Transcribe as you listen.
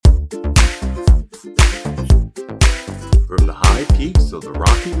high peaks of the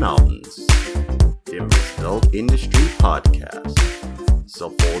Rocky Mountains. Denver's Adult Industry Podcast.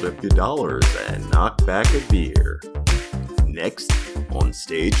 So fold up your dollars and knock back a beer. Next on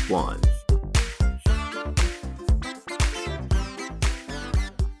Stage 1.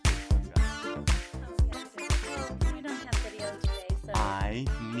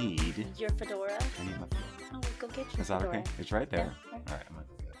 Your fedora? I need my fedora. Oh, well, go get your Is that fedora. okay? It's right there. Yeah. All right, I'm going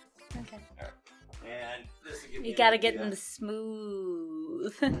to do it. Okay. All right. And this will give You gotta get in the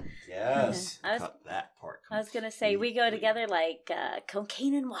smooth. Yes. I was- Cut that part. I was gonna say, we go together like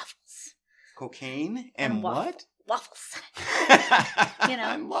cocaine and waffles. Cocaine and what? Waffles. You know.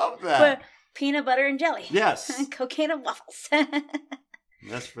 I love that. For peanut butter and jelly. Yes. Cocaine and waffles.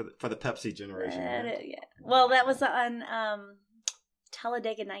 That's for the Pepsi generation. Right? Yeah. Well, that was on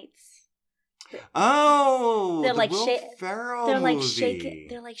Talladega Nights. Oh, They're like Will Ferrell They're like movie.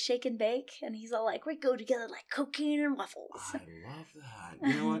 They're like shake and bake, and he's all like, "We go together like cocaine and waffles." I love that.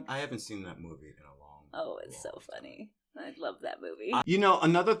 You know what? I haven't seen that movie in a long. Oh, it's so funny. I love that movie. You know,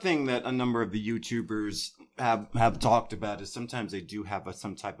 another thing that a number of the YouTubers have talked about is sometimes they do have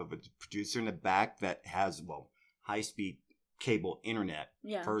some type of a producer in the back that has high speed cable internet.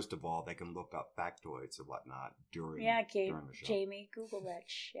 Yeah. First of all, they can look up factoids and whatnot during the show. Jamie, Google that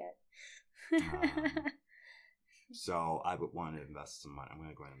shit. So I would want to invest some money. I'm going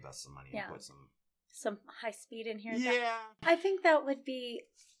to go ahead and invest some money and put some high speed in here. Yeah. I think that would be.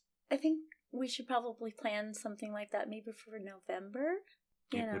 I think we should probably plan something like that maybe for November.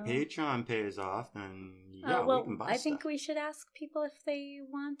 If the Patreon pays off, then we can buy I think we should ask people if they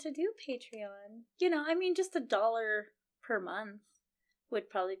want to do Patreon. I mean, just $1 per month would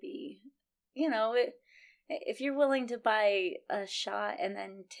probably be, if you're willing to buy a shot and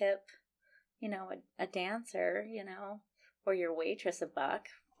then tip, a dancer, or your waitress $1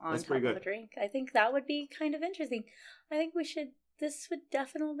 on That's top of good. a drink, I think that would be kind of interesting. I think this would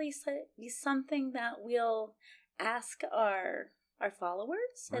definitely be something that we'll ask our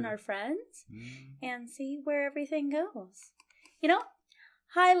followers and our friends and see where everything goes.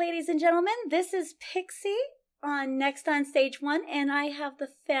 Hi, ladies and gentlemen, this is Pixie on Next on Stage 1, and I have the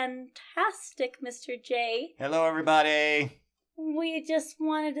fantastic Mr. J. Hello, everybody. We just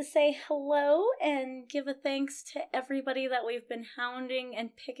wanted to say hello and give a thanks to everybody that we've been hounding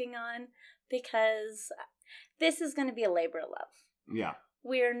and picking on, because this is going to be a labor of love. Yeah.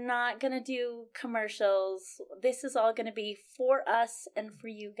 We're not going to do commercials. This is all going to be for us and for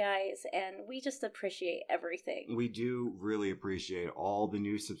you guys, and we just appreciate everything. We do really appreciate all the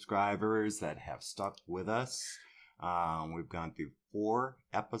new subscribers that have stuck with us. We've gone through 4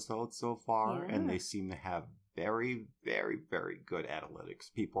 episodes so far, and they seem to have very, very, very good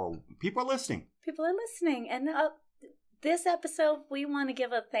analytics. People are listening. People are listening, and this episode, we want to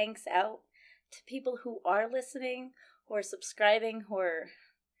give a thanks out to people who are listening, who are subscribing, who are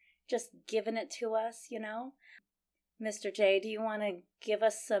just giving it to us, Mr. J, do you want to give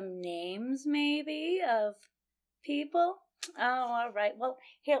us some names, maybe, of people? Oh, all right. Well,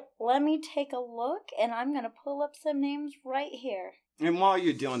 here, let me take a look, and I'm going to pull up some names right here. And while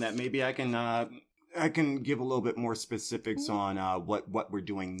you're doing that, maybe I can give a little bit more specifics on what we're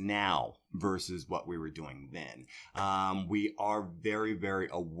doing now versus what we were doing then. We are very, very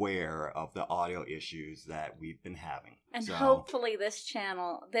aware of the audio issues that we've been having. And hopefully this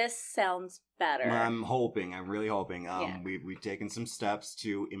sounds better. I'm really hoping. We've taken some steps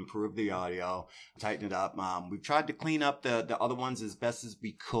to improve the audio, tighten it up. We've tried to clean up the other ones as best as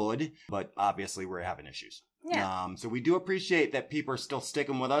we could, but obviously we're having issues. Yeah. So we do appreciate that people are still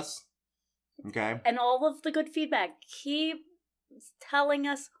sticking with us. Okay. And all of the good feedback. Keep telling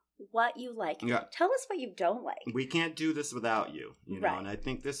us what you like. Yeah. Tell us what you don't like. We can't do this without you, right. And I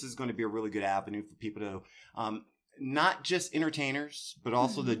think this is going to be a really good avenue for people to, not just entertainers, but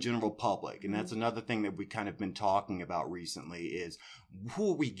also the general public. And that's another thing that we kind of been talking about recently is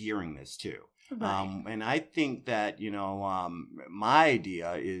who are we gearing this to? Right. And I think that, my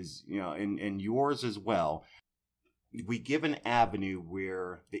idea is, and yours as well, we give an avenue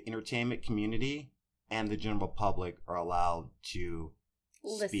where the entertainment community and the general public are allowed to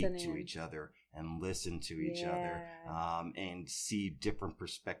speak to each other and listen to each other and see different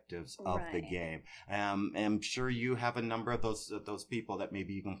perspectives of the game. I'm sure you have a number of those people that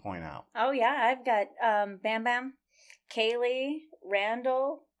maybe you can point out. Oh, yeah. I've got Bam Bam, Kaylee,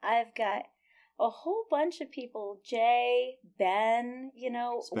 Randall. I've got a whole bunch of people. Jay, Ben,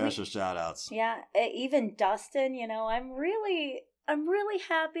 Special shout-outs. Yeah, even Dustin, I'm really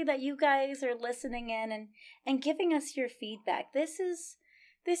happy that you guys are listening in and giving us your feedback. This is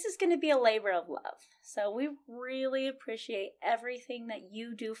going to be a labor of love. So we really appreciate everything that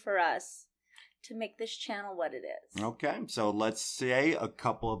you do for us. to make this channel what it is. Okay, so let's say a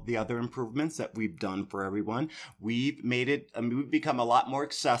couple of the other improvements that we've done for everyone. We've made it, we've become a lot more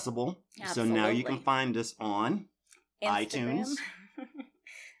accessible. Absolutely. So now you can find us on Instagram. iTunes.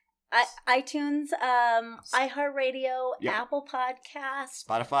 iTunes, iHeartRadio, Yep. Apple Podcasts,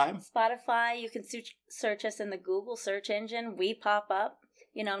 Spotify. You can search us in the Google search engine. We pop up.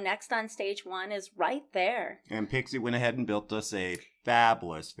 Next on Stage 1 is right there. And Pixie went ahead and built us a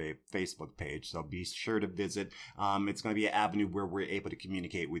fabulous Facebook page, so be sure to visit. It's going to be an avenue where we're able to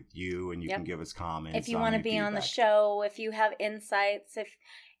communicate with you, and you can give us comments. If you want to be on the show, if you have insights,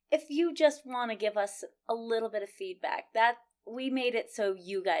 if you just want to give us a little bit of feedback, that we made it so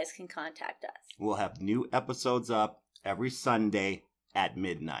you guys can contact us. We'll have new episodes up every Sunday at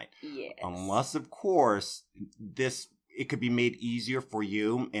midnight. Yes. Unless, of course, it could be made easier for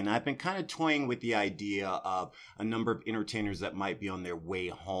you. And I've been kind of toying with the idea of a number of entertainers that might be on their way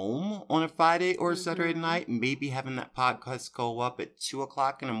home on a Friday or a Saturday night, maybe having that podcast go up at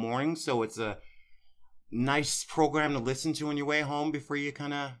 2:00 in the morning. So it's a nice program to listen to on your way home before you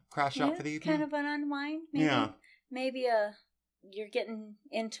kind of crash out for the evening. Kind of an unwind. Maybe, Maybe you're getting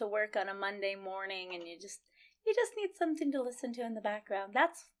into work on a Monday morning and you just need something to listen to in the background.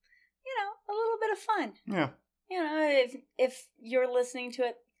 That's, a little bit of fun. Yeah. If you're listening to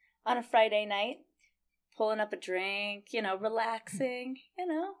it on a Friday night, pulling up a drink, relaxing,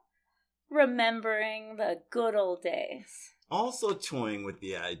 remembering the good old days. Also toying with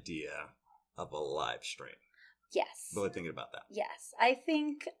the idea of a live stream. Yes. Really thinking about that. Yes. I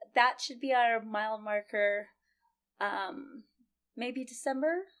think that should be our mile marker, maybe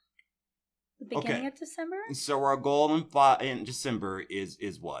December? The beginning of December? So our goal in December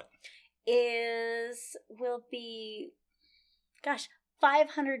is what? Will be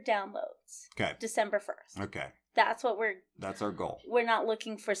 500 downloads. Okay. December 1st. Okay. That's our goal. We're not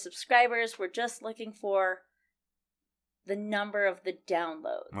looking for subscribers. We're just looking for the number of the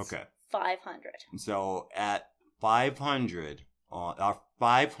downloads. Okay. 500. So at 500, our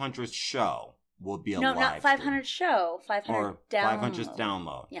 500th show will be a live No, not 500 stream. show. 500 or download. 500th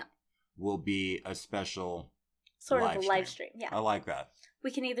download. Yeah. Will be a special sort of a live stream. Yeah. I like that. We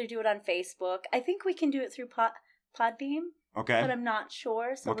can either do it on Facebook. I think we can do it through Podbeam. Okay. But I'm not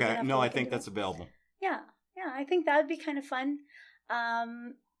sure. So okay. No, I think that's available. Yeah. Yeah. I think that would be kind of fun.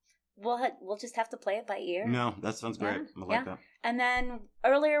 We'll just have to play it by ear. No, that sounds great. I like that. And then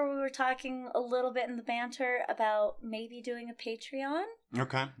earlier we were talking a little bit in the banter about maybe doing a Patreon.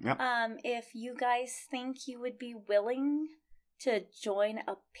 Okay. Yep. If you guys think you would be willing to join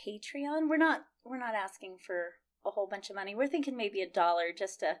a Patreon, we're not asking for a whole bunch of money. We're thinking maybe $1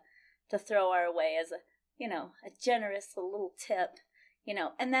 just to throw our way as a generous little tip,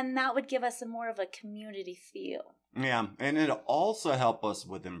 and then that would give us more of a community feel. Yeah, and it'll also help us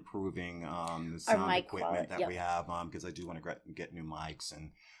with improving the sound equipment that we have, because I do want to get new mics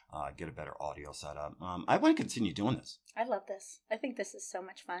and get a better audio setup. I want to continue doing this. I love this. I think this is so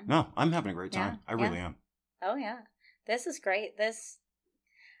much fun. No, I'm having a great time. I really am. Oh yeah, this is great.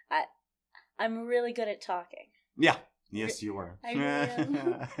 I'm really good at talking. Yeah. Yes, you are. I really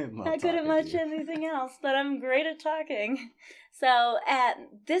am. Not good at much anything else, but I'm great at talking. So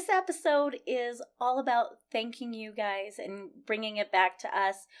this episode is all about thanking you guys and bringing it back to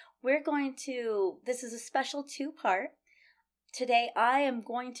us. This is a special 2-part. Today I am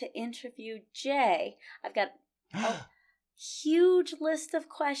going to interview Jay. I've got a huge list of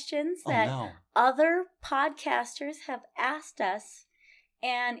questions that other podcasters have asked us.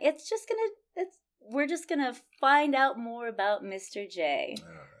 And we're just going to find out more about Mr. J. All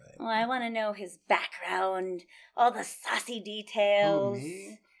right. Well, I want to know his background, all the saucy details. Oh,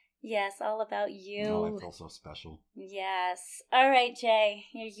 me? Yes, all about you. Oh, I feel so special. Yes. All right, Jay.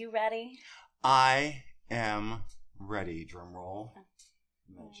 Are you ready? I am ready. Drum roll.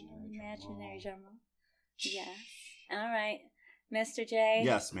 Imaginary drum roll. Yes. All right. Mr. J.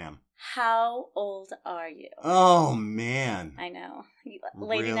 Yes, ma'am. How old are you? Oh, man. I know.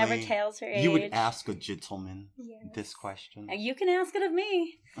 Lady Really? never tells her age. You would ask a gentleman this question? You can ask it of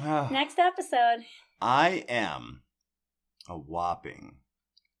me. Next episode. I am a whopping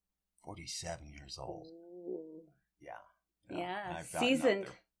 47 years old. Ooh. Yeah. Yeah. I've gotten Seasoned. up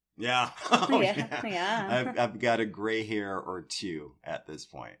there. Yeah. Oh, Yeah. I've got a gray hair or two at this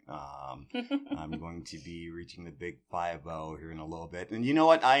point. I'm going to be reaching the big 5-0 here in a little bit. And you know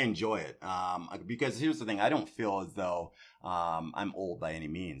what? I enjoy it. Because here's the thing. I don't feel as though I'm old by any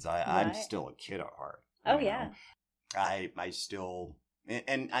means. I'm still a kid at heart. Oh, yeah. I still...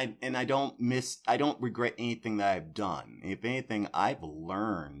 And I don't regret anything that I've done. If anything, I've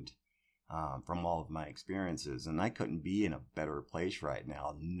learned from all of my experiences. And I couldn't be in a better place right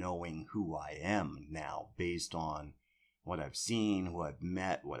now, knowing who I am now based on what I've seen, who I've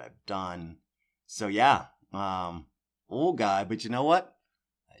met, what I've done. So yeah, old guy, but you know what?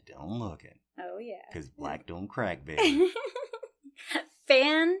 I don't look it. Oh yeah. Because black don't crack, baby.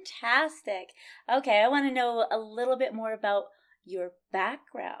 Fantastic. Okay, I want to know a little bit more about your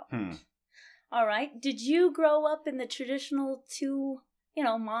background. All right. Did you grow up in the traditional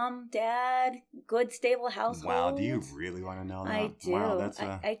mom, dad, good, stable household? Wow, do you really want to know that? I do. Wow,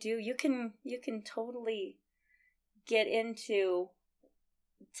 I do. You can totally get into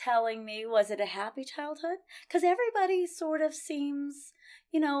telling me, was it a happy childhood? Because everybody sort of seems,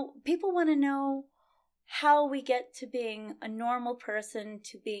 people want to know how we get to being a normal person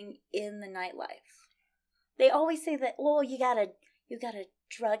to being in the nightlife. They always say that, you got a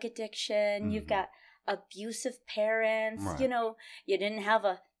drug addiction, you've got abusive parents, right. You didn't have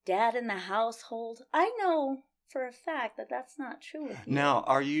a dad in the household. I know for a fact that that's not true with you. Now,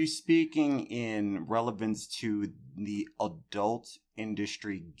 are you speaking in relevance to the adult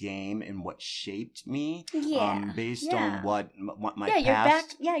industry game and what shaped me? Yeah. Based on what my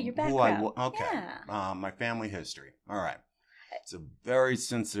past? Your Your background. Okay. Yeah. My family history. All right. It's a very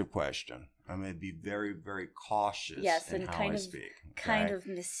sensitive question. I'm going to be very, very cautious in how I speak. Okay? Kind of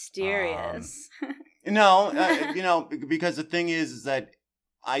mysterious. No, because the thing is that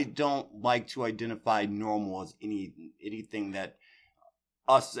I don't like to identify normal as anything that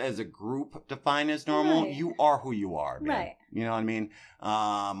us as a group define as normal. Right. You are who you are, man. Right. You know what I mean?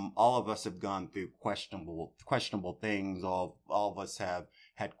 All of us have gone through questionable things. All of us have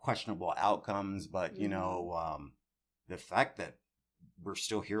had questionable outcomes. But the fact that we're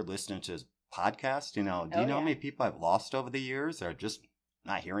still here listening to this podcast, do you know how many people I've lost over the years that are just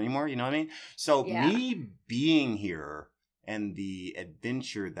not here anymore? You know what I mean? So me being here and the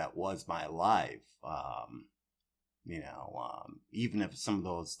adventure that was my life, even if some of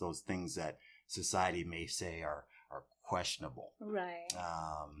those things that society may say are questionable, right?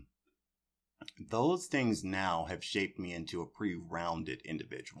 Those things now have shaped me into a pretty rounded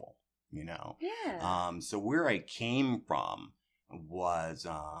individual. Yeah. So where I came from was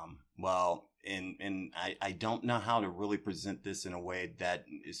and I don't know how to really present this in a way that,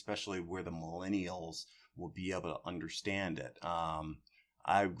 especially where the millennials will be able to understand it.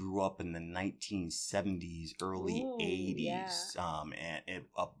 I grew up in the 1970s, early 80s, and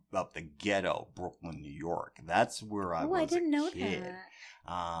up the ghetto, Brooklyn, New York. That's where I was. I didn't know kid.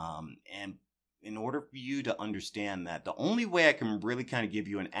 that. And in order for you to understand that, the only way I can really kind of give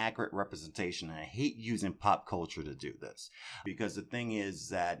you an accurate representation, and I hate using pop culture to do this, because the thing is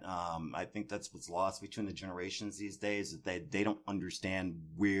that I think that's what's lost between the generations these days, is that they don't understand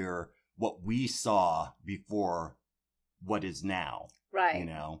what we saw before what is now. Right.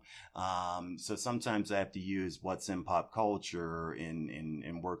 So sometimes I have to use what's in pop culture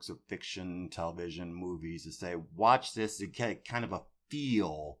in works of fiction, television, movies to say, watch this to get kind of a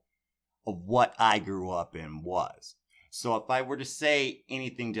feel of what I grew up in was. So if I were to say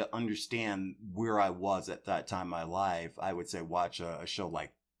anything to understand where I was at that time in my life, I would say watch a show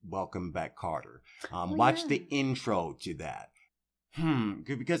like Welcome Back, Kotter. Watch the intro to that.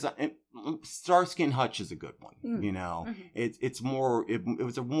 Because Starsky and Hutch is a good one. Mm-hmm. It's more. It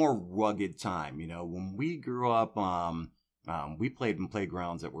was a more rugged time. When we grew up, we played in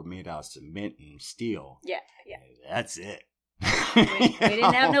playgrounds that were made out of cement and steel. Yeah. That's it. We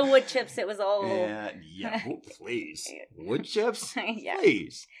didn't have no wood chips. It was all please, wood chips, yeah.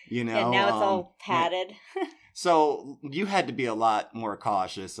 Please. And now it's all padded. So you had to be a lot more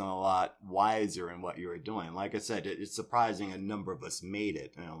cautious and a lot wiser in what you were doing. Like I said, it's surprising a number of us made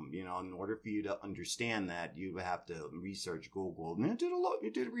it. In order for you to understand that, you have to research Google. And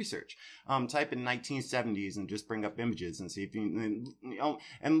you did research. Type in 1970s and just bring up images and see if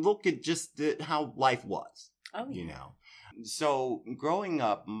and look at just how life was. Oh, yeah. So growing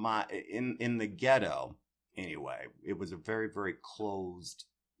up, in the ghetto, anyway, it was a very, very closed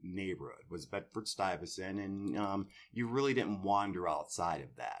neighborhood. It was Bedford-Stuyvesant, and you really didn't wander outside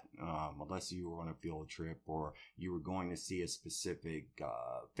of that unless you were on a field trip or you were going to see a specific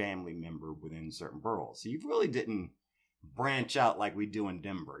family member within certain boroughs. So you really didn't branch out like we do in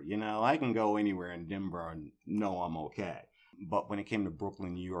Denver. I can go anywhere in Denver and know I'm okay. But when it came to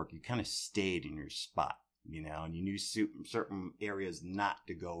Brooklyn, New York, you kind of stayed in your spot. And you knew certain areas not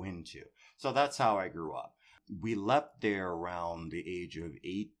to go into. So that's how I grew up. We left there around the age of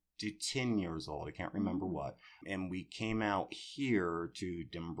 8 to 10 years old. I can't remember what. And we came out here to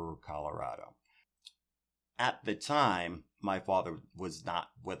Denver, Colorado. at the time, my father was not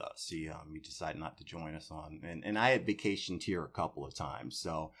with us. He decided not to join us and I had vacationed here a couple of times,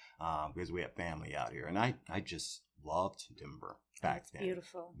 so because we have family out here, and I just loved Denver back then.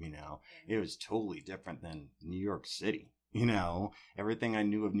 Beautiful. It was totally different than New York City. Everything I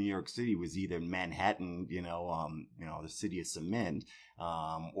knew of New York City was either Manhattan, the city of cement,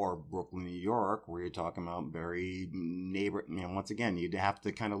 or Brooklyn, New York, where you're talking about very once again, you'd have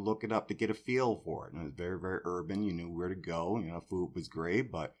to kind of look it up to get a feel for it. And it was very, very urban. You knew where to go. Food was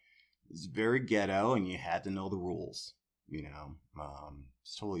great, but it was very ghetto, and you had to know the rules.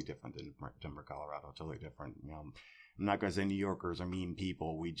 It's totally different than Denver, Colorado. Totally different. I'm not going to say New Yorkers are mean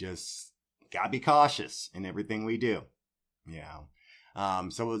people. We just got to be cautious in everything we do. Yeah.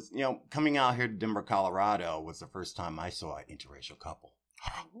 So it was, coming out here to Denver, Colorado was the first time I saw an interracial couple.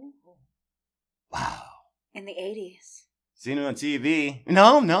 Wow. In the 80s. Seen it on TV.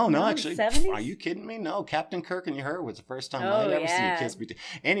 No, actually. 70s? Are you kidding me? No, Captain Kirk and Her was the first time I had ever seen a kiss between.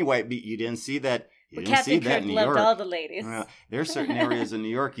 Anyway, you didn't see that. Captain Kirk loved all the ladies. There's certain areas in New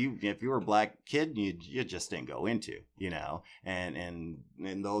York, if you were a black kid, you just didn't go into, and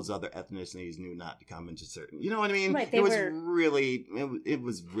those other ethnicities knew not to come into certain, you know what I mean? Right, it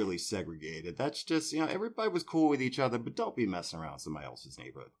was really segregated. That's just, everybody was cool with each other, but don't be messing around somebody else's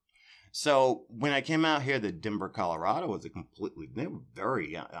neighborhood. So when I came out here to Denver, Colorado, was they were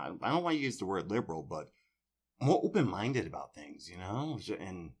very, I don't want to use the word liberal, but more open-minded about things,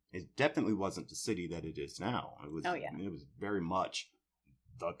 and it definitely wasn't the city that it is now. It was, It was very much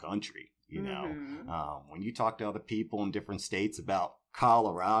the country, When you talk to other people in different states about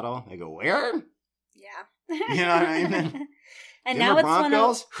Colorado, they go, where? Yeah. You know what I mean? And Denver now it's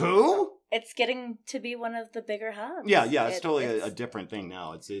Broncos? Who? It's getting to be one of the bigger hubs. Yeah, it's totally a different thing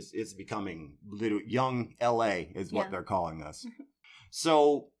now. It's becoming little young LA is what they're calling us.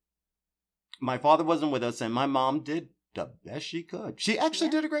 So my father wasn't with us, and my mom did the best she could. She actually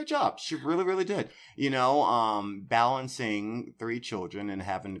did a great job. She really, really did. Balancing 3 children and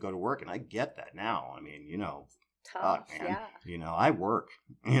having to go to work, and I get that now. I mean, tough, man. I work.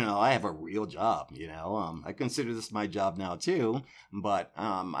 I have a real job. I consider this my job now too, but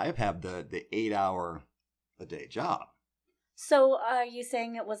I have the 8-hour a day job. So, are you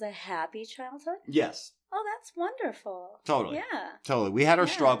saying it was a happy childhood? Yes. Oh, that's wonderful. Totally. Yeah. Totally. We had our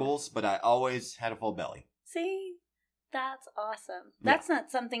struggles, but I always had a full belly. See, that's awesome. That's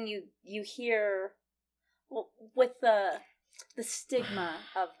not something you hear with the stigma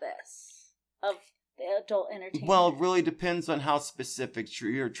of this, of the adult entertainment. Well, it really depends on how specific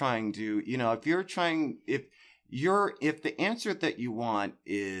you're trying to, if the answer that you want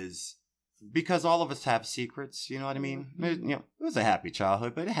is, because all of us have secrets, you know what I mean? Mm-hmm. It was a happy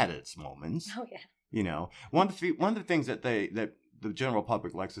childhood, but it had its moments. Oh, yeah. One of the things that the general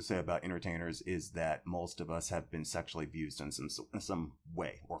public likes to say about entertainers is that most of us have been sexually abused in some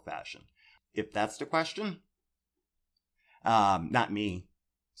way or fashion. If that's the question, not me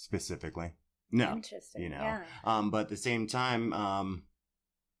specifically. No. Interesting. But at the same time,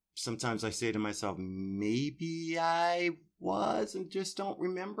 sometimes I say to myself, maybe I was and just don't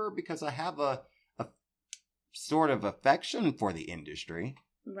remember, because I have a sort of affection for the industry.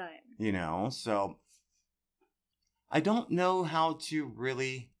 Right. So I don't know how to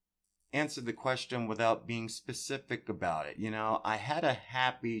really answer the question without being specific about it. I had a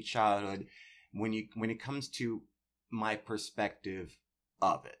happy childhood when it comes to my perspective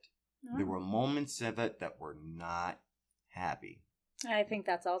of it. Oh. There were moments of it that were not happy. I think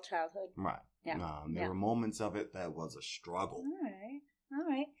that's all childhood. Right. Yeah. There were moments of it that was a struggle. All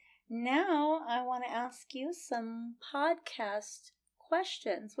right. Now I want to ask you some podcast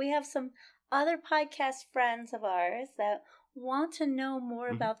questions. We have some other podcast friends of ours that want to know more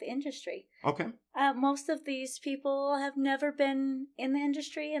about the industry. Okay. Most of these people have never been in the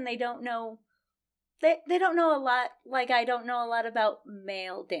industry, and they don't know. They don't know a lot. Like, I don't know a lot about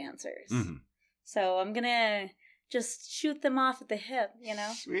male dancers. Mm-hmm. So I'm gonna just shoot them off at the hip.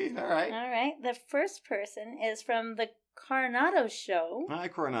 Sweet. All right. All right. The first person is from the Coronado Show. Hi,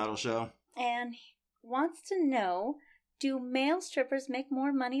 Coronado Show. And wants to know, do male strippers make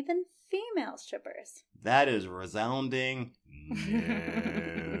more money than female strippers? That is resounding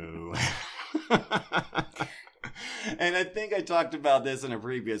no. And I think I talked about this in a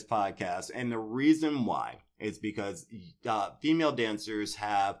previous podcast. And the reason why is because female dancers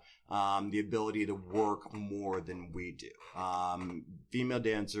have the ability to work more than we do. Female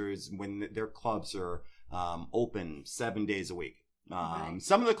dancers, when their clubs are open 7 days a week. Right.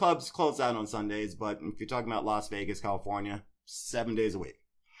 Some of the clubs close out on Sundays, but if you're talking about Las Vegas, California, 7 days a week.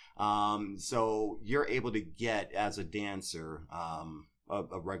 So you're able to get, as a dancer,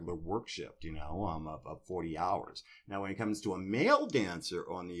 a regular work shift, of 40 hours. Now, when it comes to a male dancer,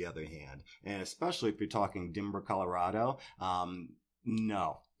 on the other hand, and especially if you're talking Denver, Colorado,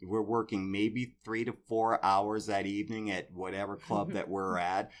 no. We're working maybe 3 to 4 hours that evening at whatever club that we're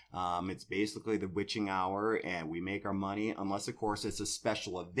at. It's basically the witching hour, and we make our money, unless, of course, it's a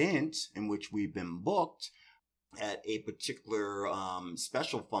special event in which we've been booked at a particular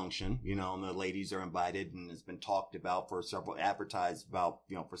special function, and the ladies are invited and it's been talked about advertised about,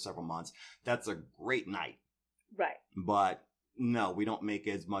 for several months. That's a great night. Right. But no, we don't make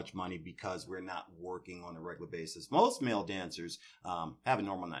as much money because we're not working on a regular basis. Most male dancers have a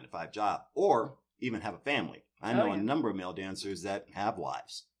normal 9-to-5 job or even have a family. I know a number of male dancers that have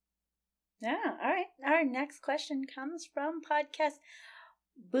wives. Yeah, all right. Our next question comes from podcast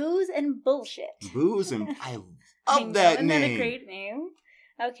Booze and Bullshit. Booze and I love that name. Isn't that a great name?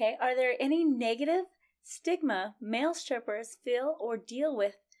 Okay, are there any negative stigma male strippers feel or deal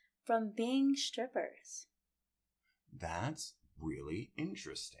with from being strippers? That's really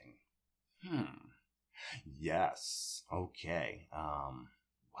interesting. Yes. Okay.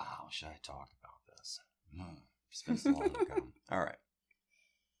 Wow. Should I talk about this? It's been so long ago. All right.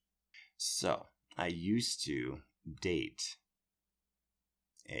 So I used to date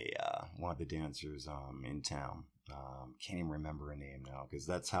one of the dancers in town. Can't even remember her name now because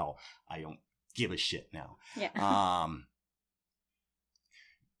that's how I don't give a shit now. Yeah.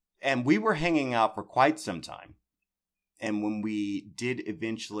 And we were hanging out for quite some time. And when we did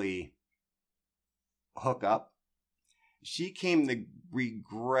eventually hook up, she came to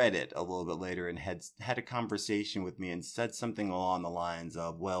regret it a little bit later and had a conversation with me and said something along the lines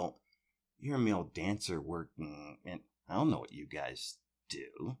of, well, you're a male dancer working, and I don't know what you guys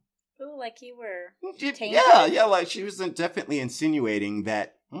do. Ooh, like you were tainted? Yeah, like she was definitely insinuating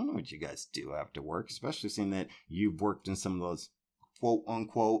that, I don't know what you guys do after work, especially seeing that you've worked in some of those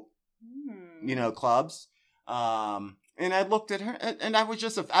quote-unquote, clubs. And I looked at her, and I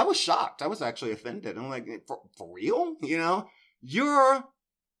was shocked. I was actually offended. I'm like, for real? You're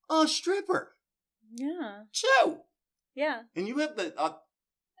a stripper. Yeah. Chill. Yeah. And you have the,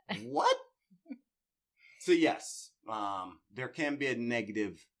 what? So yes, there can be a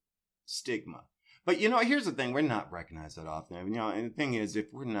negative stigma. But, here's the thing. We're not recognized that often. And the thing is,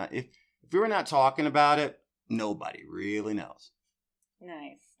 if we're not talking about it, nobody really knows.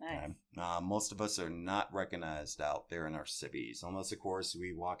 Nice. Okay. Most of us are not recognized out there in our cities, unless, of course,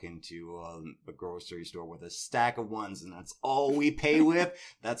 we walk into a grocery store with a stack of ones, and that's all we pay with.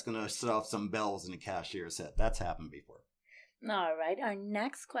 That's going to set off some bells in the cashier's head. That's happened before. All right. Our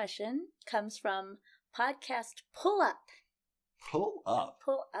next question comes from podcast Pull Up. Pull Up?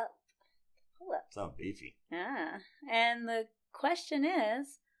 Pull Up. Pull Up. Sounds beefy. Yeah. And the question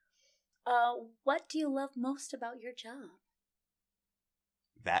is, what do you love most about your job?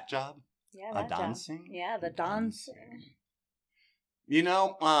 That job? Yeah, that dancing? Job. Yeah, the dancing.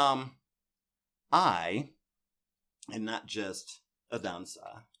 I am not just a dancer.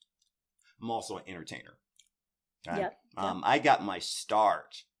 I'm also an entertainer. Okay? Yep. I got my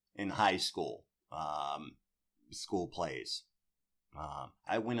start in high school, school plays.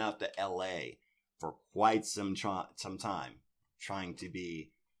 I went out to L.A. for quite some time trying to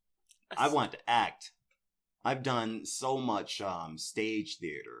be... I wanted to act. I've done so much stage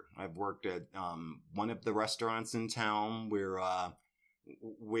theater. I've worked at one of the restaurants in town where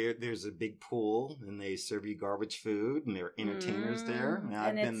there's a big pool and they serve you garbage food and there are entertainers there. Now,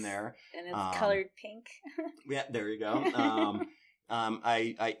 I've been there. And it's colored pink. Yeah, there you go.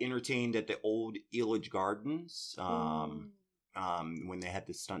 I entertained at the old Elitch Gardens when they had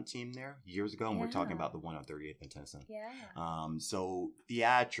the stunt team there years ago. And we're talking about the one on 38th and Tennyson. Yeah. So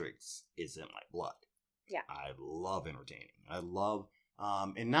theatrics is in my blood. Yeah. I love entertaining. I love,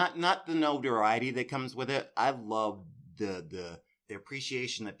 and not the notoriety that comes with it. I love the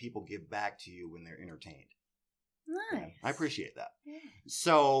appreciation that people give back to you when they're entertained. Nice. I appreciate that. Yeah.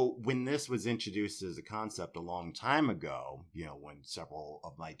 So when this was introduced as a concept a long time ago, when several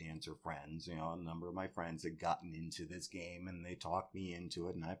of my dancer friends, a number of my friends had gotten into this game and they talked me into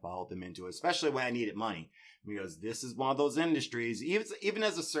it and I followed them into it, especially when I needed money, because this is one of those industries, even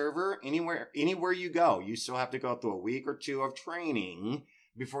as a server, anywhere you go, you still have to go through a week or two of training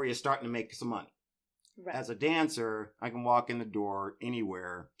before you're starting to make some money. Right. As a dancer, I can walk in the door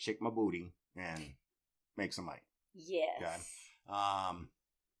anywhere, shake my booty, and make some money. Yes. Okay.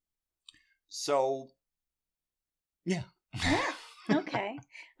 So, yeah. Okay.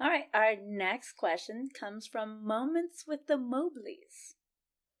 All right. Our next question comes from Moments with the Mobleys.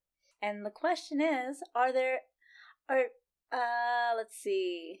 And the question is, let's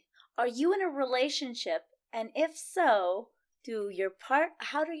see, are you in a relationship? And if so,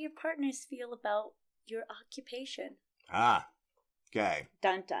 How do your partners feel about your occupation? Okay.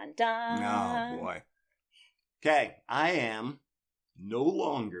 Dun dun dun. Oh boy. Okay, I am no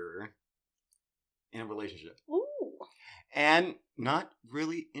longer in a relationship. Ooh. And not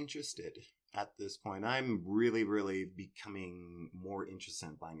really interested at this point. I'm really, really becoming more interested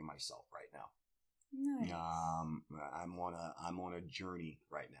in finding myself right now. Nice. I'm on a journey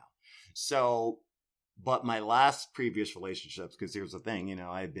right now. So, but my last previous relationships, because here's the thing,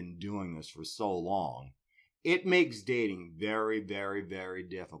 I've been doing this for so long, it makes dating very, very, very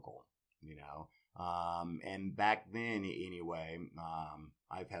difficult, and back then anyway,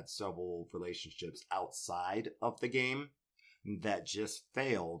 I've had several relationships outside of the game that just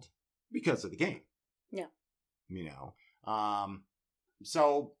failed because of the game. Yeah.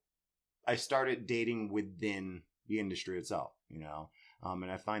 So I started dating within the industry itself,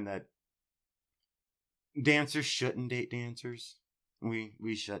 and I find that dancers shouldn't date dancers.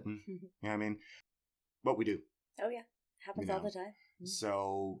 We shouldn't. You know what I mean? But we do. Oh yeah, happens all the time.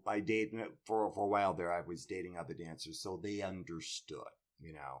 So I dated for a while there. I was dating other dancers, so they understood.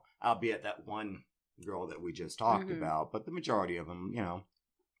 Albeit that one girl that we just talked about, but the majority of them,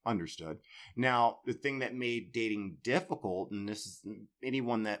 understood. Now, the thing that made dating difficult, and this is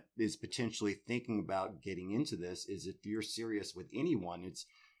anyone that is potentially thinking about getting into this, is if you're serious with anyone,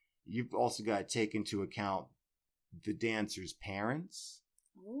 you've also got to take into account the dancer's parents.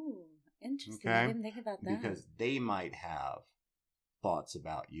 Ooh, interesting. Okay? I didn't think about that. Because they might have thoughts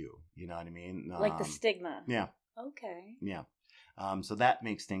about you. You know what I mean? Like the stigma. Yeah. Okay. Yeah. So that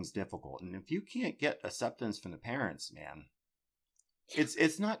makes things difficult. And if you can't get acceptance from the parents, man,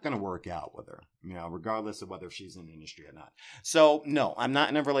 it's not going to work out with her, regardless of whether she's in the industry or not. So, no, I'm not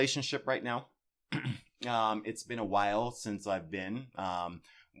in a relationship right now. It's been a while since I've been.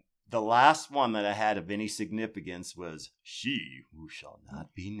 The last one that I had of any significance was She Who Shall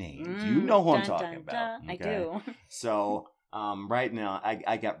Not Be Named. You know who I'm talking about. Okay? I do. So, right now,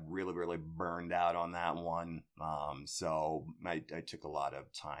 I got really, really burned out on that one. So I took a lot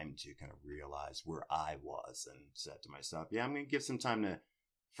of time to kind of realize where I was and said to myself, yeah, I'm going to give some time to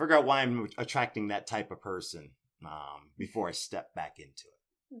figure out why I'm attracting that type of person before I step back into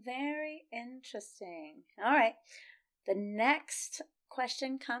it. Very interesting. All right. The next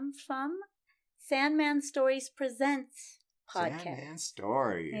question comes from Sandman Stories Presents podcast. Sandman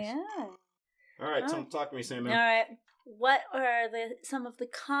Stories. Yeah. All right, talk to me, Sandman. All right. What are some of the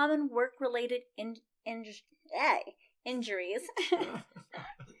common work-related injuries?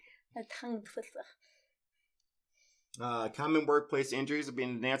 A tongue twister. Common workplace injuries of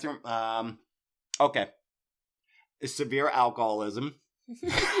being a dancer. Okay. Severe alcoholism.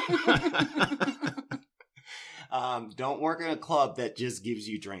 Don't work in a club that just gives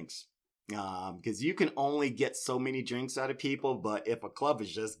you drinks. Because you can only get so many drinks out of people, but if a club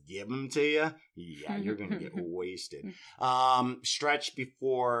is just give them to you, yeah, you're going to get wasted. Stretch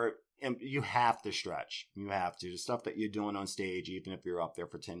before, and you have to stretch. You have to. The stuff that you're doing on stage, even if you're up there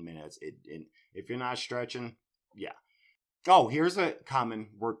for 10 minutes, if you're not stretching, yeah. Oh, here's a common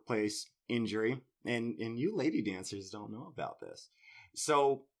workplace injury, and you lady dancers don't know about this.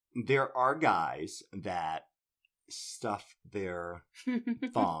 So there are guys that stuff their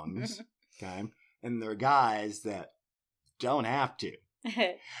thongs, okay? And there are guys that don't have to.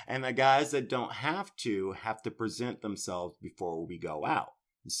 And the guys that don't have to present themselves before we go out.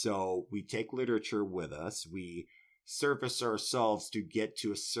 So we take literature with us. We surface ourselves to get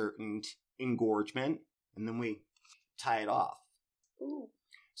to a certain engorgement, and then we tie it off. Ooh.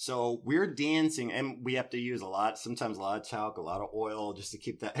 So we're dancing, and we have to use sometimes a lot of talc, a lot of oil, just to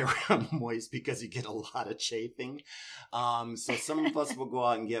keep that area moist because you get a lot of chafing. So some of us will go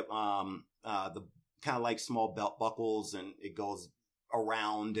out and get the kind of like small belt buckles, and it goes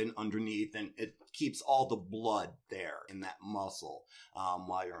around and underneath, and it keeps all the blood there in that muscle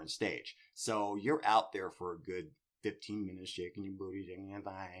while you're on stage. So you're out there for a good 15 minutes shaking your booty, shaking your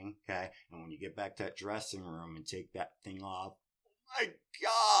thing, okay? And when you get back to that dressing room and take that thing off, my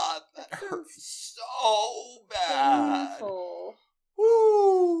God, that hurts so bad. Painful.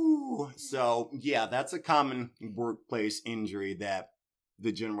 Woo! So, yeah, that's a common workplace injury that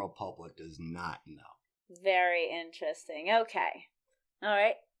the general public does not know. Very interesting. Okay. All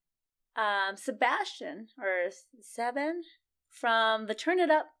right. Sebastian, or Seven, from the Turn It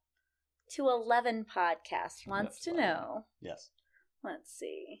Up to 11 podcast wants to know. Yes. Let's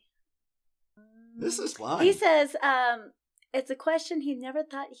see. This is fun. He says, it's a question he never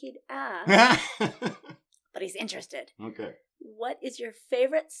thought he'd ask, but he's interested. Okay. What is your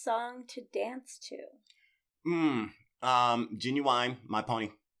favorite song to dance to? Genuine, My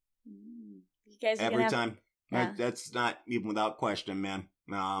Pony. You guys are every time. Yeah. That's not even without question, man.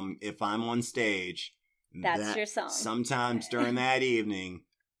 If I'm on stage, That's your song. Sometimes during that evening,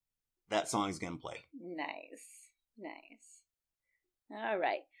 that song's getting played. Nice. All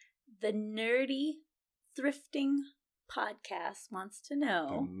right. The Nerdy Thrifting Podcast wants to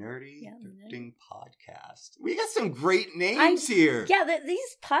know. The Nerdy Thrifting Podcast. We got some great names here. Yeah,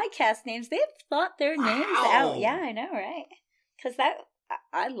 these podcast names, they've thought their names out. Yeah, I know, right? Because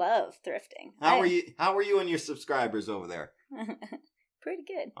I love thrifting. How are you and your subscribers over there? Pretty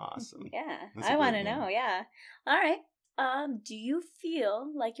good. Awesome. Yeah, I want to know. Yeah. All right. Do you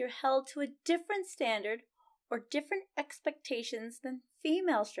feel like you're held to a different standard or different expectations than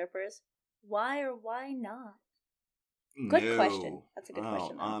female strippers? Why or why not? Good question. That's a good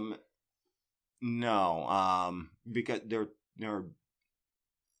question. No. Because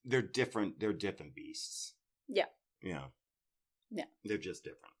they're different. They're different beasts. Yeah. Yeah. Yeah. They're just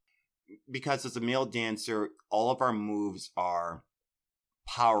different. Because as a male dancer, all of our moves are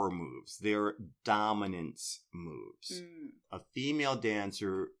power moves. They're dominance moves. A female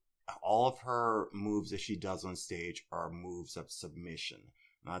dancer, all of her moves that she does on stage are moves of submission.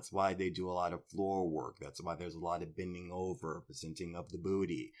 That's why they do a lot of floor work. That's why there's a lot of bending over, presenting of the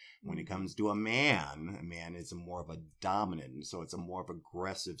booty. When it comes to a man is more of a dominant, so it's a more of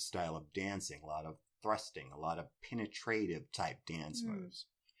aggressive style of dancing, a lot of thrusting, a lot of penetrative type dance moves.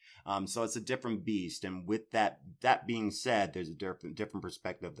 So it's a different beast, and with that being said, there's a different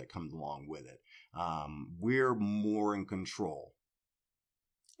perspective that comes along with it. We're more in control,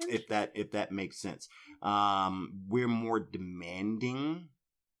 if that makes sense. We're more demanding,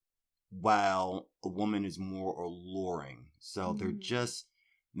 while a woman is more alluring. So they're just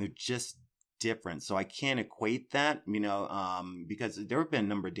different. So I can't equate that, because there have been a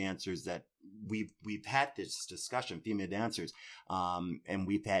number of dancers that we've had this discussion, female dancers, and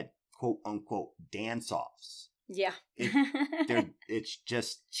we've had quote unquote dance-offs. Yeah. It's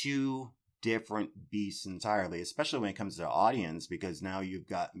just two different beasts entirely, especially when it comes to the audience, because now you've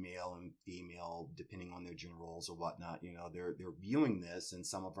got male and female, depending on their gender roles or whatnot, they're viewing this, and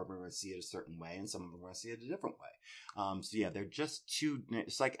some of them are going to see it a certain way and some of them are going to see it a different way. So yeah, they're just two,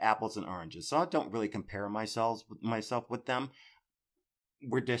 it's like apples and oranges. So I don't really compare myself with them.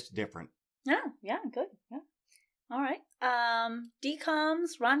 We're just different. Yeah, good. Yeah. All right.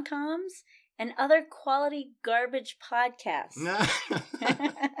 DComs, Roncoms, and other quality garbage podcasts.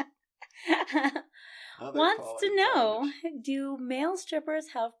 Wants to know, do male strippers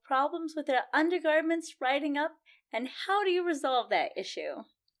have problems with their undergarments riding up, and how do you resolve that issue?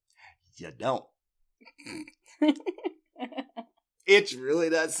 You don't. It's really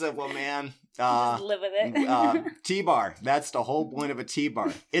that simple, man. Just live with it. T-bar. That's the whole point of a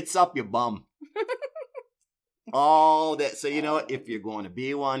T-bar. It's up your bum. All that. So you know what? If you're going to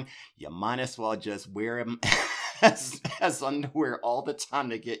be one, you might as well just wear them as underwear all the time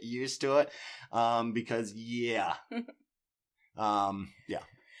to get used to it. Because yeah. Yeah.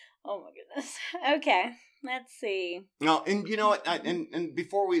 Oh my goodness. Okay. Let's see. No, and you know what? And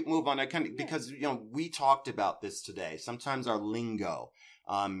before we move on, because we talked about this today. Sometimes our lingo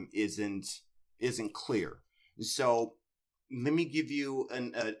isn't clear. So let me give you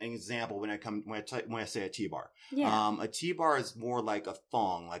an example when I say a T-bar. Yeah. A T-bar is more like a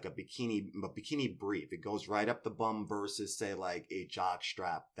thong, like a bikini brief. It goes right up the bum versus say like a jock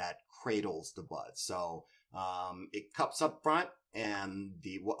strap that cradles the butt. So it cups up front, and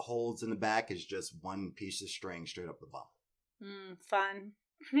what holds in the back is just one piece of string straight up the bum. Fun.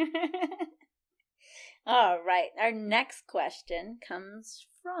 All right. Our next question comes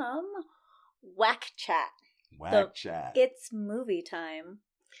from Whack Chat. Chat. It's movie time.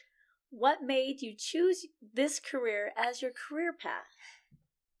 What made you choose this career as your career path?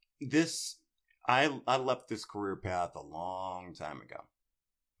 I left this career path a long time ago.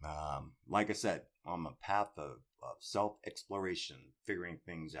 Like I said, on a path of self-exploration, figuring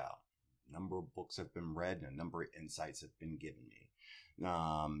things out. A number of books have been read and a number of insights have been given me.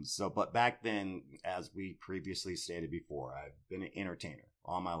 But back then, as we previously stated before, I've been an entertainer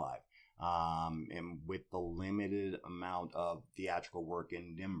all my life. And with the limited amount of theatrical work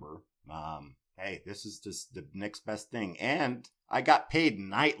in Denver, hey, this is just the next best thing. And I got paid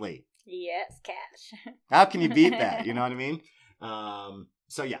nightly. Yes, cash. How can you beat that? You know what I mean?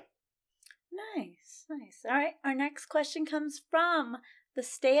 So yeah. Nice. All right. Our next question comes from the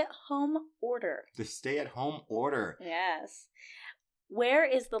stay-at-home order. The stay-at-home order. Yes. Where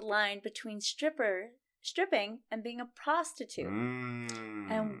is the line between stripping and being a prostitute?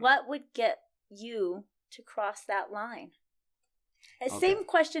 And what would get you to cross that line? Same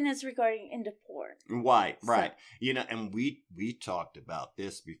question as regarding into porn. Right. And we talked about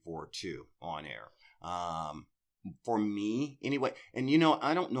this before too on air. For me, anyway, and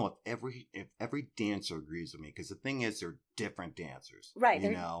I don't know if every dancer agrees with me, because the thing is, they're different dancers, right?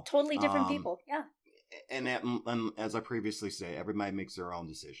 They're totally different people, yeah. And as I previously said, everybody makes their own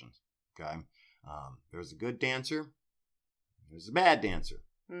decisions. Okay, there's a good dancer, there's a bad dancer.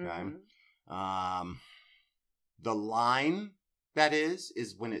 Okay, the line that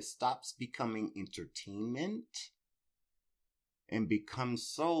is when it stops becoming entertainment and becomes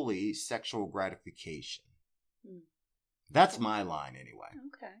solely sexual gratification. That's my line anyway.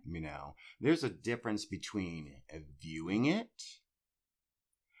 Okay. There's a difference between viewing it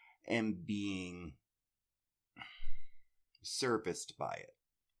and being serviced by it.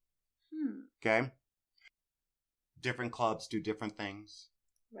 Okay? Different clubs do different things.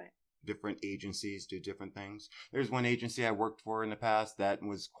 Right. Different agencies do different things. There's one agency I worked for in the past that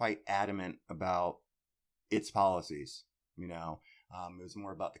was quite adamant about its policies. It was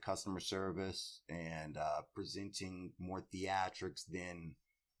more about the customer service and presenting more theatrics than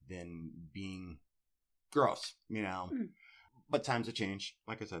being gross, But times have changed,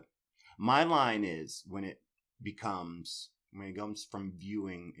 like I said. My line is when it comes from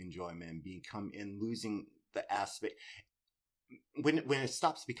viewing enjoyment and losing the aspect, when it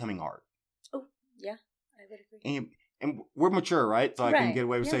stops becoming art. Oh, yeah, I would agree. And we're mature, right? So I can get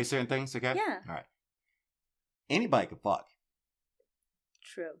away with saying certain things, okay? Yeah. All right. Anybody can fuck.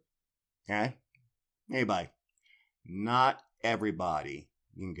 True. Okay? Anybody. Not everybody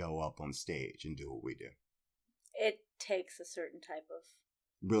can go up on stage and do what we do. It takes a certain type of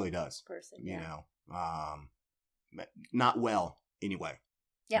really does. Person, not well anyway.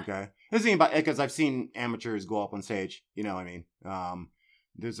 Yeah. Okay? Because I've seen amateurs go up on stage, you know what I mean?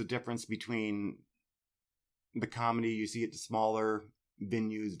 There's a difference between the comedy you see at the smaller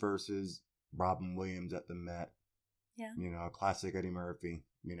venues versus Robin Williams at the Met. Yeah. Classic Eddie Murphy,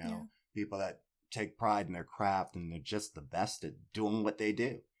 people that take pride in their craft and they're just the best at doing what they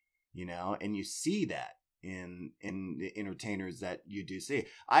do, and you see that in the entertainers that you do see.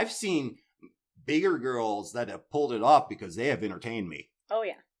 I've seen bigger girls that have pulled it off because they have entertained me. Oh,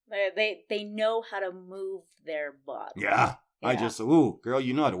 yeah. They know how to move their body. Yeah. I just, girl,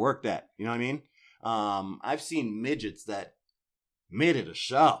 you know how to work that. You know what I mean? I've seen midgets that made it a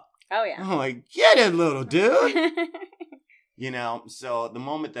show. Oh, yeah. I'm like, get it, little dude. So the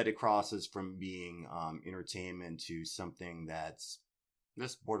moment that it crosses from being entertainment to something that's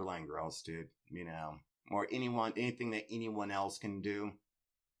just borderline gross, dude, or anything that anyone else can do.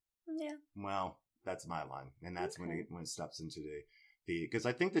 Yeah. Well, that's my line. And that's when it steps into because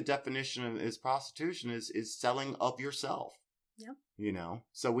I think the definition of prostitution is selling of yourself. Yep.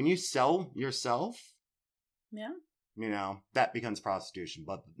 So when you sell yourself. Yeah. That becomes prostitution.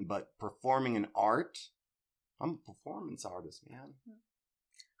 But performing an art, I'm a performance artist, man.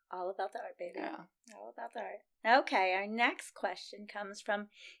 All about the art, baby. Yeah. All about the art. Okay, our next question comes from,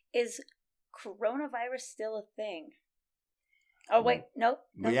 is coronavirus still a thing? Oh, wait, nope.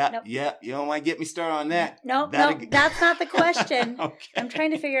 Yeah, you don't want to get me started on that. No, that's not the question. Okay. I'm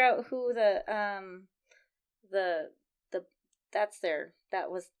trying to figure out who that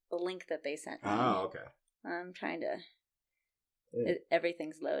was the link that they sent me. Oh, okay. I'm trying to,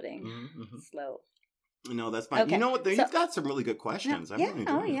 everything's loading. Mm-hmm. Slow. No, that's fine. Okay. You know what? You've got some really good questions.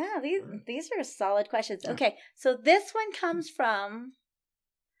 These are solid questions. Yeah. Okay, so this one comes from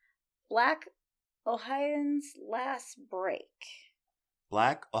Black Ohioan's Last Break.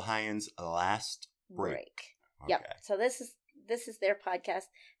 Black Ohioan's Last Break. Okay. Yep. So this is their podcast.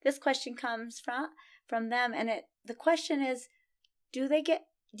 This question comes from them, and the question is, do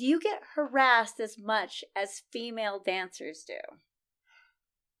you get harassed as much as female dancers do?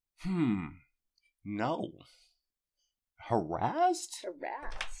 No. Harassed?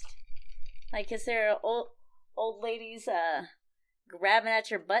 Like, is there old ladies grabbing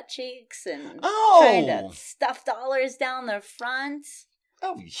at your butt cheeks and trying to stuff dollars down their front?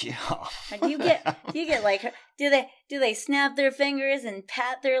 Oh yeah. Do you get like, do they snap their fingers and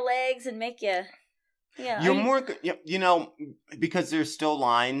pat their legs and make you? Yeah, because there's still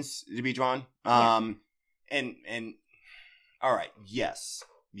lines to be drawn. And all right, yes.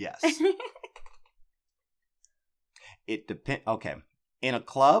 It depends. Okay, in a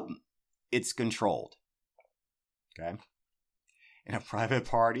club, it's controlled. Okay, in a private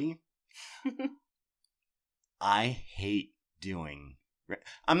party, I hate doing.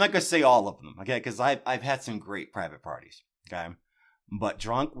 I'm not gonna say all of them, okay? Because I've had some great private parties, okay? But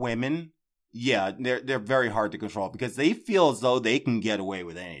drunk women, yeah, they're very hard to control because they feel as though they can get away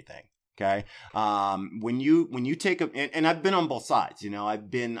with anything, Okay. When you take and I've been on both sides, I've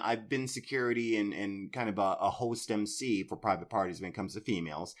been security and kind of a host MC for private parties when it comes to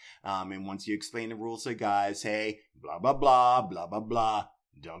females. And once you explain the rules to guys, hey, blah, blah, blah, blah, blah, blah,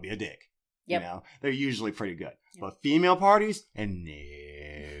 don't be a dick. Yep. They're usually pretty good. Yep. But female parties, and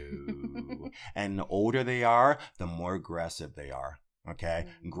no. And the older they are, the more aggressive they are. Okay.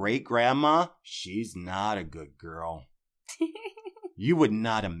 Great grandma, she's not a good girl. You would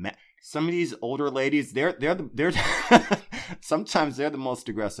not imagine. Some of these older ladies, they're sometimes they're the most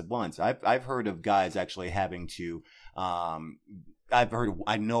aggressive ones. I've heard of guys actually having to. I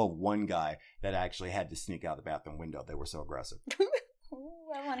know of one guy that actually had to sneak out the bathroom window. They were so aggressive.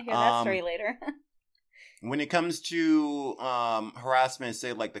 I want to hear that story later. When it comes to harassment,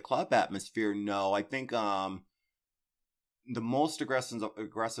 say like the club atmosphere, no. I think the most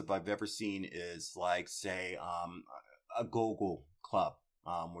aggressive I've ever seen is like, say, a go-go club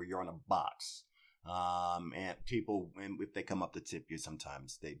where you're on a box. And people, if they come up to tip you,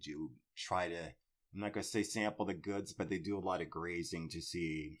 sometimes they do try to, I'm not going to say sample the goods, but they do a lot of grazing to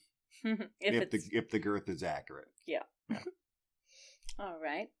see if the girth is accurate. Yeah. All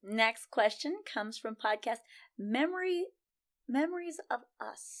right. Next question comes from podcast Memories of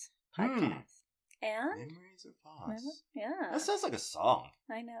Us podcast. And Memories of Us. Yeah. That sounds like a song.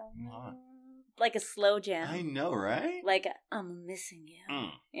 I know. What? Like a slow jam. I know, right? Like I'm missing you.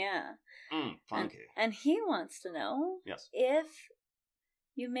 Yeah. Funky. And he wants to know if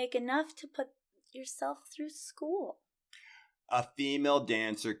you make enough to put yourself through school. A female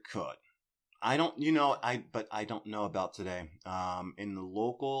dancer could. I don't, but I don't know about today. In the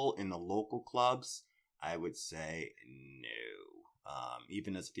local clubs, I would say no.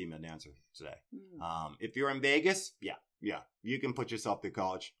 Even as a female dancer today. If you're in Vegas, yeah, you can put yourself through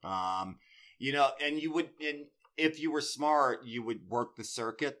college. And you would, and if you were smart, you would work the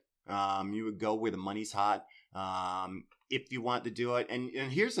circuit. You would go where the money's hot. If you want to do it. And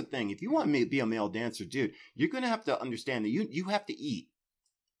here's the thing. If you want to be a male dancer, dude, you're going to have to understand that you have to eat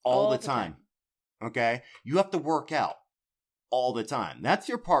all the time. Okay? You have to work out all the time. That's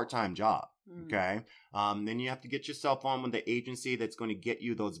your part-time job. Okay? Then you have to get yourself on with the agency that's going to get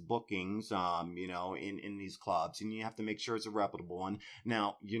you those bookings, in these clubs. And you have to make sure it's a reputable one.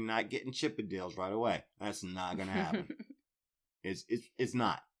 Now, you're not getting Chippendales right away. That's not going to happen. It's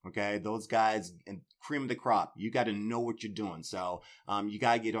not. Okay? Those guys, and cream of the crop, you got to know what you're doing. So, you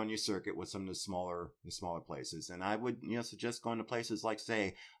got to get on your circuit with some of the smaller places. And I would, suggest going to places like,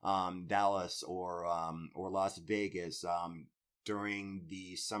 say, Dallas or Las Vegas, during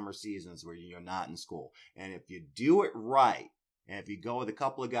the summer seasons where you're not in school. And if you do it right, and if you go with a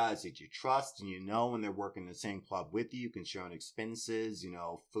couple of guys that you trust and and they're working in the same club with you can share on expenses,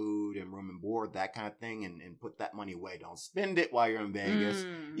 food and room and board, that kind of thing, and put that money away. Don't spend it while you're in Vegas.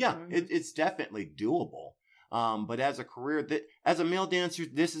 Yeah, it's definitely doable. But as a career, as a male dancer,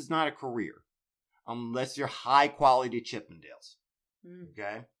 this is not a career unless you're high quality Chippendales.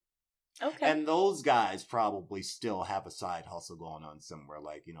 Okay? Okay. And those guys probably still have a side hustle going on somewhere,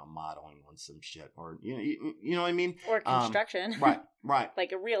 like, modeling on some shit, or, you know what I mean? Or construction. Right.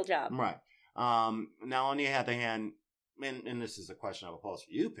 Like a real job. Right. Now, on the other hand, and this is a question I will pose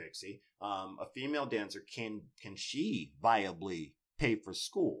for you, Pixie, a female dancer, can she viably pay for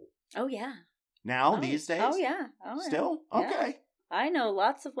school? Oh, yeah. Now, these days? Oh, yeah. Still? Yeah. Okay. I know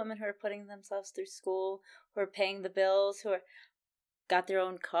lots of women who are putting themselves through school, who are paying the bills, who are got their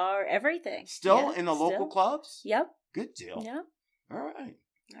own car, everything. Still in the local clubs? Yep. Good deal. Yep. All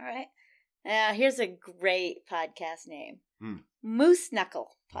right. Now, here's a great podcast name. Moose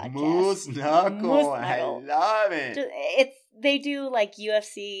Knuckle Podcast. Moose Knuckle. I love it. They do like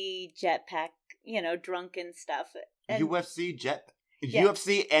UFC jetpack, drunken stuff. And UFC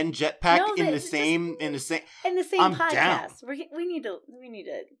and jetpack in the same I'm podcast. Down. We're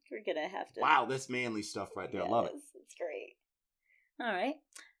gonna have to. Wow, that's manly stuff right there. I love it. It's great. All right.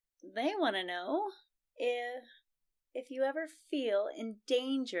 They want to know if you ever feel in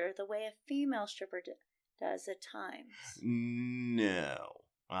danger the way a female stripper does at times. No.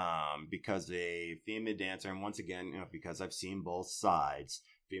 Because a female dancer, and once again, because I've seen both sides,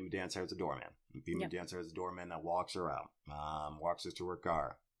 female dancer has a doorman. A female dancer has a doorman that walks her out, walks her to her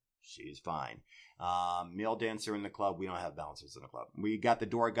car. She's fine. Male dancer in the club, we don't have bouncers in the club. We got the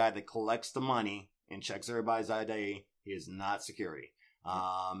door guy that collects the money and checks everybody's ID. He is not security.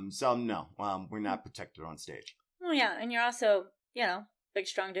 So no, we're not protected on stage. Oh yeah, and you're also, big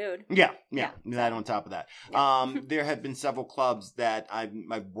strong dude. Yeah. That on top of that. There have been several clubs that I've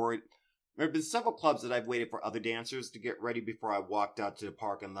worked. There have been several clubs that I've waited for other dancers to get ready before I walked out to the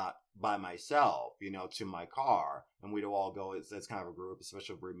parking lot by myself, to my car. And we'd all go, it's kind of a group,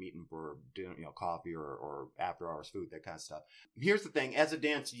 especially if we're meeting for dinner, coffee or after hours food, that kind of stuff. Here's the thing. As a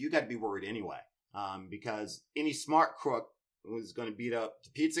dancer, you got to be worried anyway. Because any smart crook was going to beat up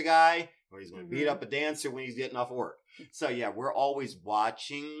the pizza guy, or he's going to beat up a dancer when he's getting off work. So yeah, we're always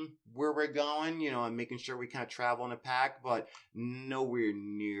watching where we're going, and making sure we kind of travel in a pack, but nowhere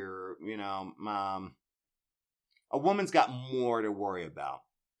near, a woman's got more to worry about.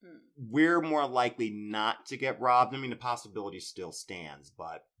 We're more likely not to get robbed. I mean, the possibility still stands,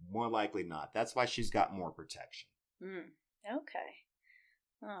 but more likely not. That's why she's got more protection. Okay.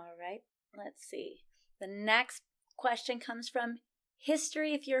 All right. Let's see. The next question comes from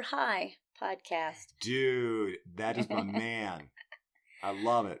History If You're High podcast. Dude, that is my man. I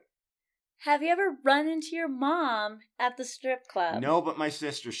love it. Have you ever run into your mom at the strip club? No, but my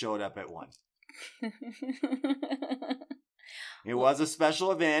sister showed up at one. It was a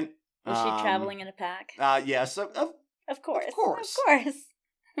special event. Was she traveling in a pack? Yes, of course. Of course. Of course.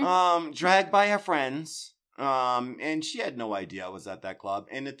 Dragged by her friends. And she had no idea I was at that club.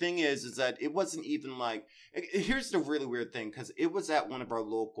 And the thing is that it wasn't even like, here's the really weird thing, because it was at one of our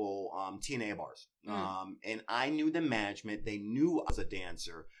local TNA bars. And I knew the management. They knew I was a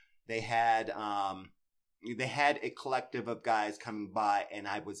dancer. They had a collective of guys coming by, and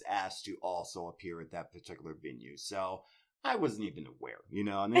I was asked to also appear at that particular venue. So I wasn't even aware, and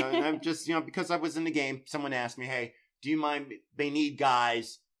I'm just, because I was in the game, someone asked me, hey, do you mind? They need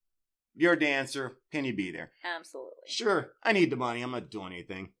guys. You're a dancer. Can you be there? Absolutely. Sure. I need the money. I'm not doing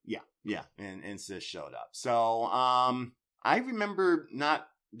anything. Yeah. And Sis showed up. So, I remember not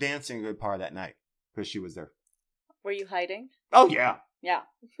dancing a good part of that night because she was there. Were you hiding? Oh, yeah. Yeah.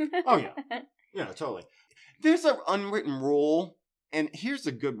 Oh, yeah. Yeah, totally. There's an unwritten rule, and here's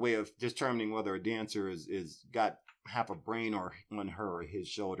a good way of determining whether a dancer is got half a brain or on her or his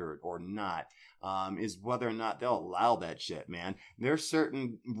shoulder or not, is whether or not they'll allow that shit, man. There's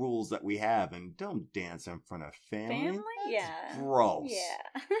certain rules that we have, and don't dance in front of family. Family? That's gross. Yeah.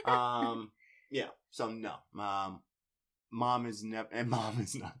 Yeah. So no, mom is not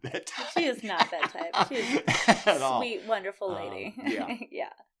that type. She is not that type. She's a sweet, wonderful lady. Yeah.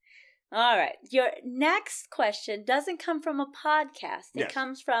 Yeah. All right. Your next question doesn't come from a podcast. It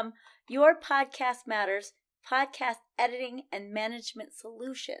comes from Your Podcast Matters Podcast Editing and Management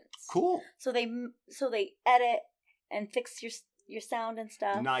Solutions. Cool. So they edit and fix your sound and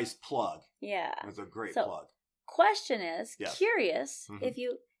stuff. Nice plug. Yeah. That's a great plug. Question is, curious if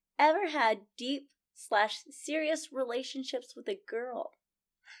you ever had deep/serious relationships with a girl.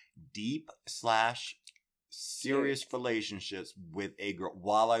 Deep/serious relationships with a girl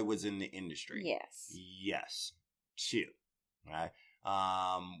while I was in the industry. Yes. Yes. Two. Right.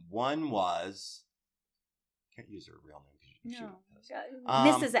 One was. Can't use her real name.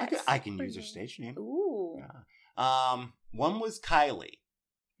 Mrs. X. I can use her stage name. Ooh. Yeah. One was Kylie,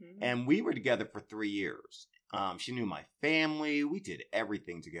 and we were together for 3 years. She knew my family. We did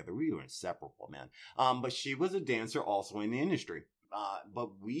everything together. We were inseparable, man. But she was a dancer also in the industry.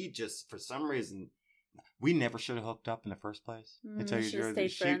 But we just, for some reason, we never should have hooked up in the first place. I tell you the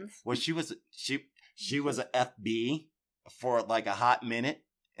truth. Friends. Well, she was a FB for like a hot minute.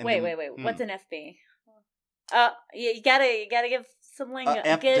 Wait. What's an FB? You gotta give some lingo.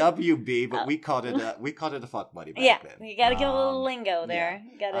 FWB, but we called it a fuck buddy back then. You gotta give a little lingo there.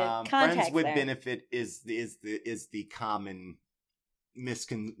 You gotta context friends with there. benefit is the common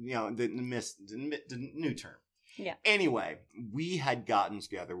the new term. Yeah. Anyway, we had gotten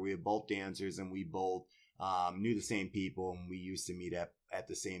together. We were both dancers, and we both knew the same people, and we used to meet at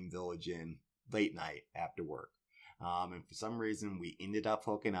the same Village Inn late night after work. And for some reason, we ended up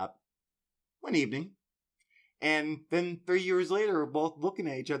hooking up one evening. And then 3 years later, we're both looking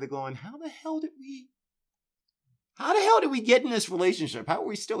at each other going, how the hell did we get in this relationship? How are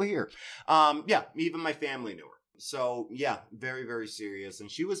we still here? Even my family knew her. So, yeah, very, very serious.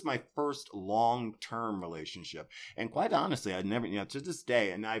 And she was my first long-term relationship. And quite honestly, I'd never, to this day,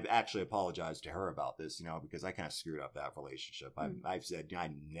 and I've actually apologized to her about this, because I kind of screwed up that relationship. I've said,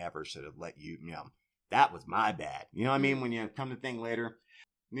 I never should have let you, that was my bad. You know what I mean? When you come to think later,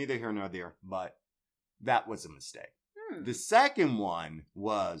 neither here nor there, but that was a mistake. The second one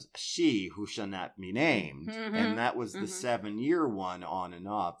was she who shall not be named. And that was the 7-year one on and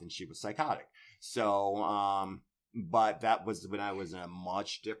off. And she was psychotic. So, but that was when I was in a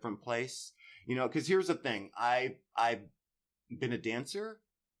much different place. Because here's the thing. I've been a dancer.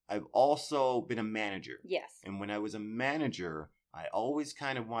 I've also been a manager. Yes. And when I was a manager, I always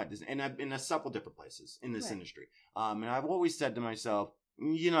kind of wanted this. And I've been in several different places in this industry. And I've always said to myself,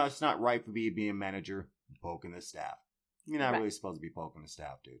 it's not right for me to be a manager poking the staff. You're not Right. really supposed to be poking the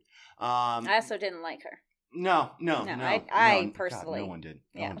staff, dude. I also didn't like her. No. I personally. God, no one did.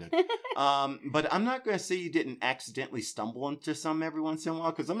 No Yeah. one did. But I'm not going to say you didn't accidentally stumble into some every once in a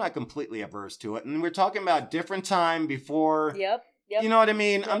while, because I'm not completely averse to it. And we're talking about a different time before. Yep. You know what I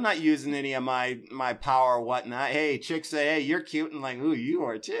mean? Yep. I'm not using any of my power or whatnot. Hey, chicks say, hey, you're cute, and like, ooh, you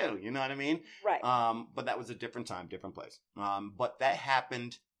are too. You know what I mean? Right. But that was a different time, different place. But that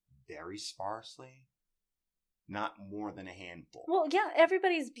happened very sparsely. Not more than a handful. Well, yeah,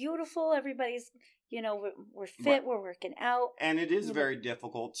 everybody's beautiful. Everybody's, we're fit. Right. We're working out. And it is very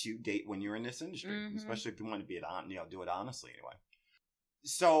difficult to date when you're in this industry, Mhm. especially if you want to do it honestly anyway.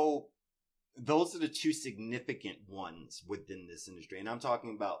 So those are the two significant ones within this industry. And I'm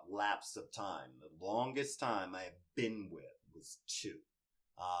talking about lapse of time. The longest time I have been with was 2.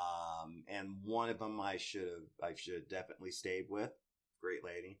 And one of them I should have definitely stayed with. Great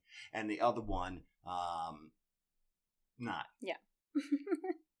lady. And the other one, not. Yeah.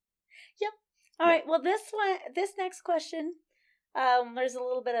 Yep. All right. Well, this next question, there's a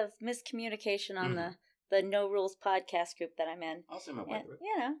little bit of miscommunication on the No Rules podcast group that I'm in. I'll say my way And, through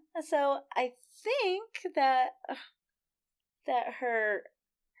it. so I think that her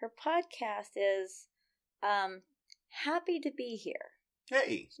podcast is happy to be here.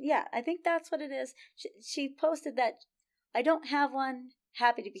 Hey. Yeah, I think that's what it is. She posted that I don't have one.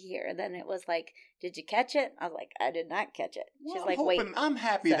 Happy to be here. And then it was like, did you catch it? I was like, I did not catch it. Well, She's like, wait. I'm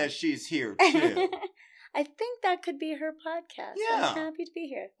happy that she's here too. I think that could be her podcast. Yeah. I'm happy to be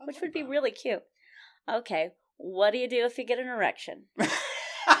here, I which like would be that. really cute. Okay, what do you do if you get an erection?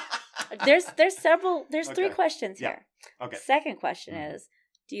 There's 3 questions Yeah. here. Okay. Second question is,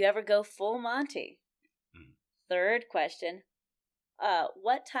 do you ever go full Monty? Mhm. Third question,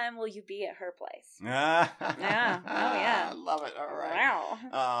 what time will you be at her place? Yeah. Oh, yeah. I love it. All right. Wow.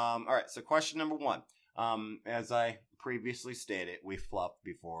 All right. So question number 1. As I previously stated, we fluffed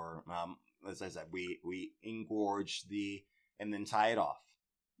before. As I said, we engorge and then tie it off.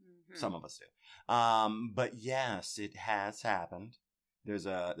 Mhm. Some of us do. But yes, it has happened. There's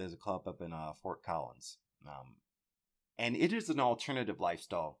a club up in Fort Collins. And it is an alternative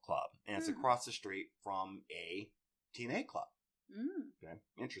lifestyle club, and it's across the street from a TNA club. Okay,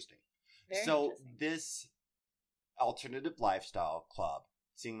 interesting. Very So interesting. this alternative lifestyle club,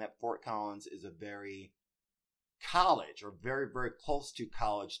 seeing that Fort Collins is a very college or very, very close to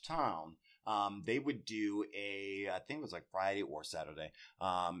college town, they would do I think it was like Friday or Saturday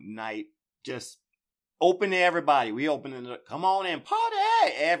night, just open to everybody. We opened it up. Come on in, party,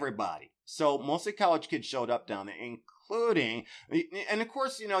 everybody. So mostly college kids showed up down there, including, and of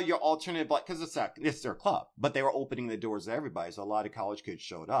course, your alternative, because it's their club, but they were opening the doors to everybody. So a lot of college kids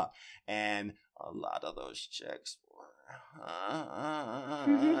showed up, and a lot of those chicks were hot.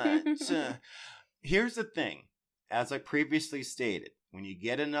 Here's the thing. As I previously stated, when you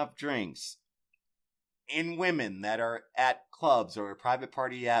get enough drinks in women that are at clubs or a private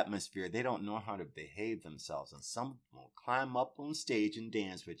party atmosphere, they don't know how to behave themselves. And some will climb up on stage and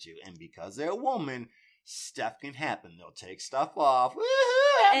dance with you. And because they're a woman, stuff can happen. They'll take stuff off.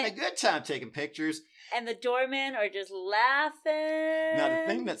 Woohoo! Having a good time taking pictures. And the doormen are just laughing. Now, the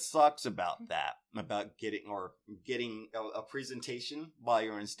thing that sucks about that, about getting a presentation while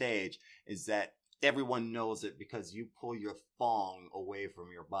you're on stage, is that everyone knows it because you pull your thong away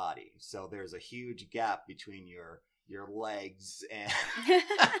from your body. So there's a huge gap between your legs and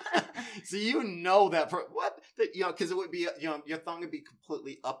so because it would be your thong would be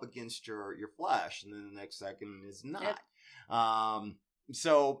completely up against your flesh, and then the next second is not. Yep.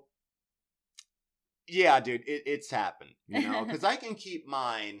 So yeah, dude, it's happened, because I can keep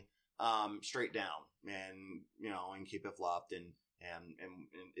mine straight down and keep it flopped and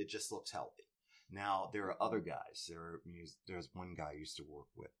it just looks healthy. Now, there are other guys. There's one guy I used to work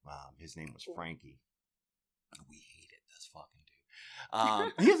with. His name was Frankie. We hated this fucking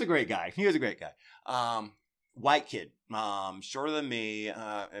dude. He was a great guy. White kid. Shorter than me.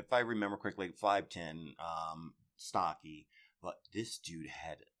 If I remember correctly, 5'10", stocky. But this dude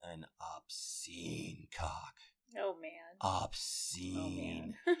had an obscene cock. Oh, man.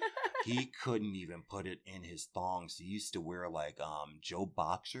 Obscene. He couldn't even put it in his thongs. He used to wear like Joe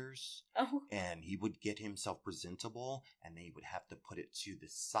boxers. Oh. And he would get himself presentable, and then he would have to put it to the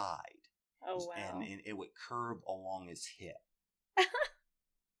side. Oh, wow. And it would curve along his hip.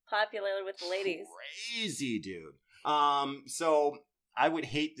 Popular with the ladies. Crazy, dude. So I would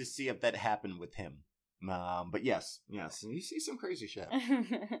hate to see if that happened with him. But yes, you see some crazy shit.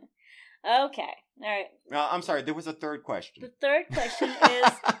 Okay, all right. I'm sorry, there was a third question. The third question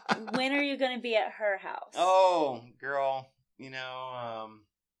is, when are you going to be at her house? Oh, girl.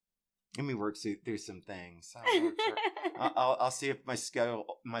 let me work through some things. I'll see if my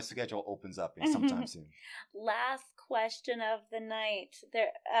schedule opens up sometime soon. Last question of the night.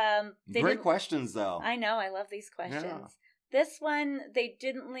 Great questions, though. I know. I love these questions. Yeah. This one, they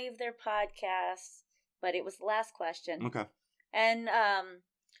didn't leave their podcast, but it was the last question. Okay. And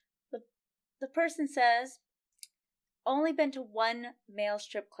the person says, only been to one male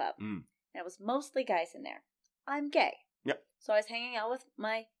strip club. And it was mostly guys in there. I'm gay. Yep. So I was hanging out with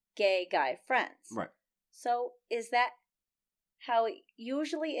my gay guy friends. Right. So is that how it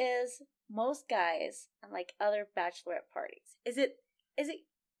usually is most guys on like other bachelorette parties? Is it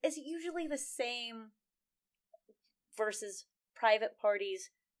usually the same versus private parties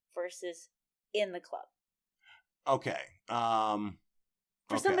versus in the club? Okay.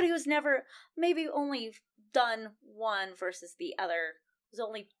 For somebody who's never, maybe only done one versus the other, who's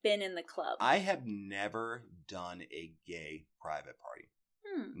only been in the club. I have never done a gay private party.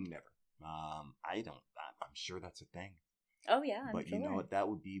 Never. I'm sure that's a thing. Oh yeah, but sure. You know what? That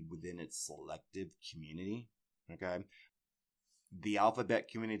would be within its selective community. Okay, the alphabet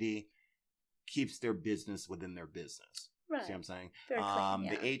community keeps their business within their business. Right. See what I'm saying? Very clean,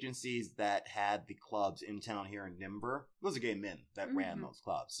 yeah. The agencies that had the clubs in town here in Denver, those are gay men that ran those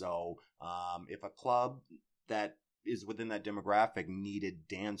clubs. So if a club that is within that demographic needed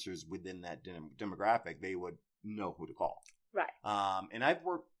dancers within that demographic, they would know who to call. Right. And I've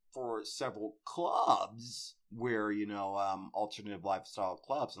worked for several clubs where, alternative lifestyle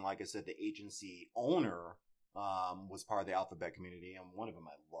clubs. And like I said, the agency owner was part of the alphabet community. And one of them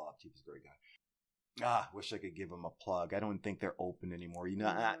I loved. He was a great guy. Wish I could give him a plug. I don't think they're open anymore.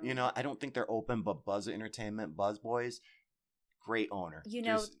 I don't think they're open, but Buzz Entertainment, Buzz Boys, great owner.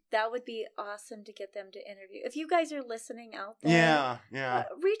 That would be awesome to get them to interview. If you guys are listening out there, yeah,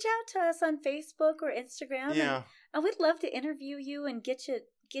 reach out to us on Facebook or Instagram. Yeah, and we'd love to interview you and get you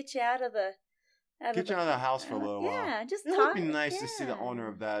out of the house for a little while. Yeah, just it talk. Would be nice to see the owner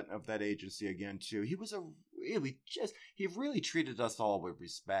of that agency again too. He was he really treated us all with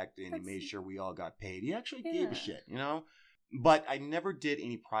respect, and he made sure we all got paid. He actually gave a shit, But I never did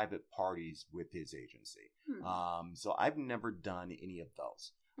any private parties with his agency. So I've never done any of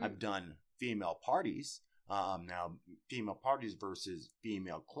those. I've done female parties. Now, female parties versus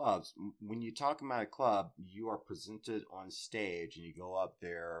female clubs. When you talk about a club, you are presented on stage and you go up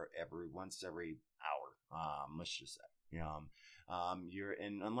there once every hour. Let's just say,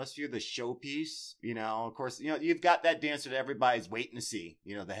 unless you're the showpiece, of course, you've got that dancer that everybody's waiting to see,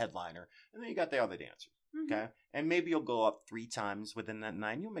 the headliner, and then you got the other dancers. Okay. And maybe you'll go up 3 times within that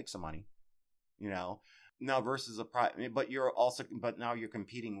night and you'll make some money, now versus but now you're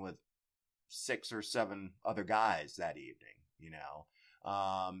competing with 6 or 7 other guys that evening,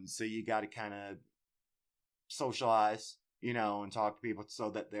 so you got to kind of socialize, and talk to people so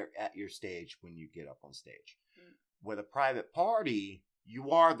that they're at your stage when you get up on stage. With a private party,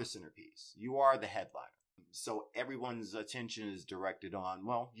 you are the centerpiece. You are the headliner. So everyone's attention is directed on,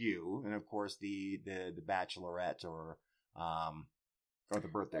 you, and of course the bachelorette or the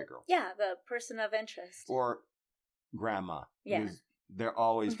birthday girl. Yeah, the person of interest. Or grandma. Yeah. They're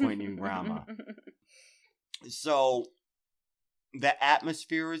always pointing grandma. So the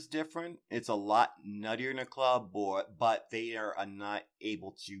atmosphere is different. It's a lot nuttier in a club, but they are not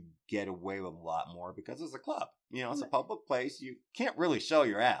able to get away with a lot more because it's a club. It's a public place. You can't really show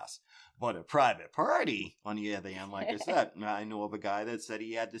your ass. But a private party, on the other hand, like I said, I know of a guy that said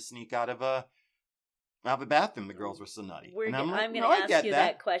he had to sneak out of a bathroom. The girls were so nutty. I'm going to ask you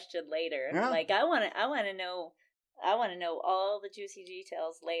that question later. Yeah. Like I want to know. I want to know all the juicy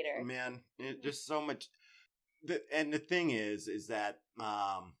details later. Man, just so much. And the thing is that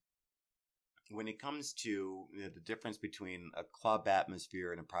when it comes to the difference between a club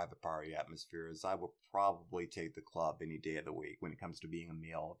atmosphere and a private party atmosphere, is I will probably take the club any day of the week when it comes to being a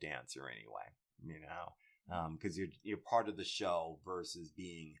male dancer anyway, because you're part of the show versus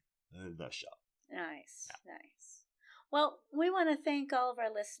being the show. Nice. Well, we want to thank all of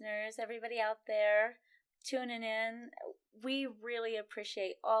our listeners, everybody out there tuning in. We really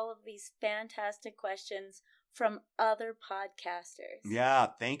appreciate all of these fantastic questions from other podcasters. Yeah,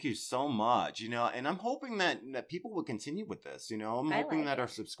 thank you so much. And I'm hoping that people will continue with this. I'm hoping that our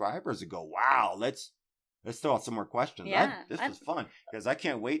subscribers would go, wow, let's throw out some more questions. Yeah, this was fun because I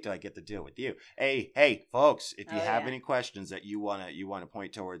can't wait till I get to deal with you. Hey, folks, if you have any questions that you wanna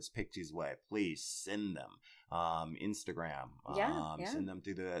point towards Pixie's way, please send them. Instagram, send them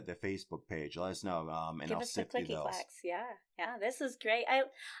through the Facebook page. Let us know, and give I'll us the sift through clicky those. clacks. Yeah, this is great.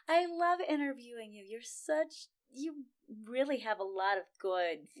 I love interviewing you. You're such you really have a lot of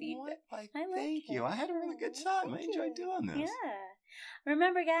good feedback. Thank you. I had a really good time. I enjoyed doing this. Yeah.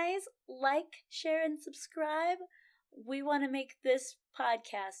 Remember, guys, like, share, and subscribe. We want to make this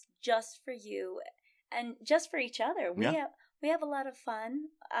podcast just for you and just for each other. We have a lot of fun.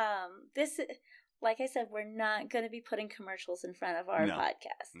 This, like I said, we're not going to be putting commercials in front of our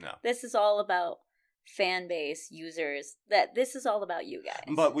podcast. No. This is all about fan base, users. This is all about you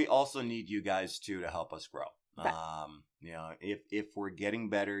guys. But we also need you guys too to help us grow. Right. If we're getting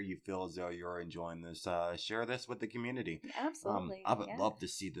better, you feel as though you're enjoying this, share this with the community. Absolutely. I would love to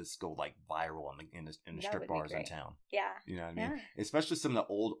see this go like viral in the strip bars in town. Yeah. You know what I mean? Especially some of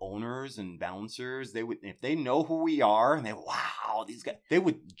the old owners and bouncers. They would, if they know who we are, and wow, these guys, they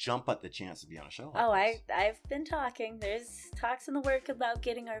would jump at the chance to be on a show. Like this. I've been talking. There's talks in the work about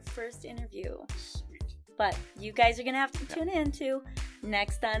getting our first interview. Sweet. But you guys are going to have to tune in to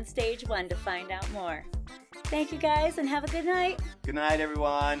Next on Stage 1 to find out more. Thank you guys and have a good night. Good night,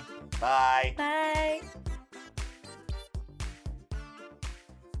 everyone. Bye. Bye.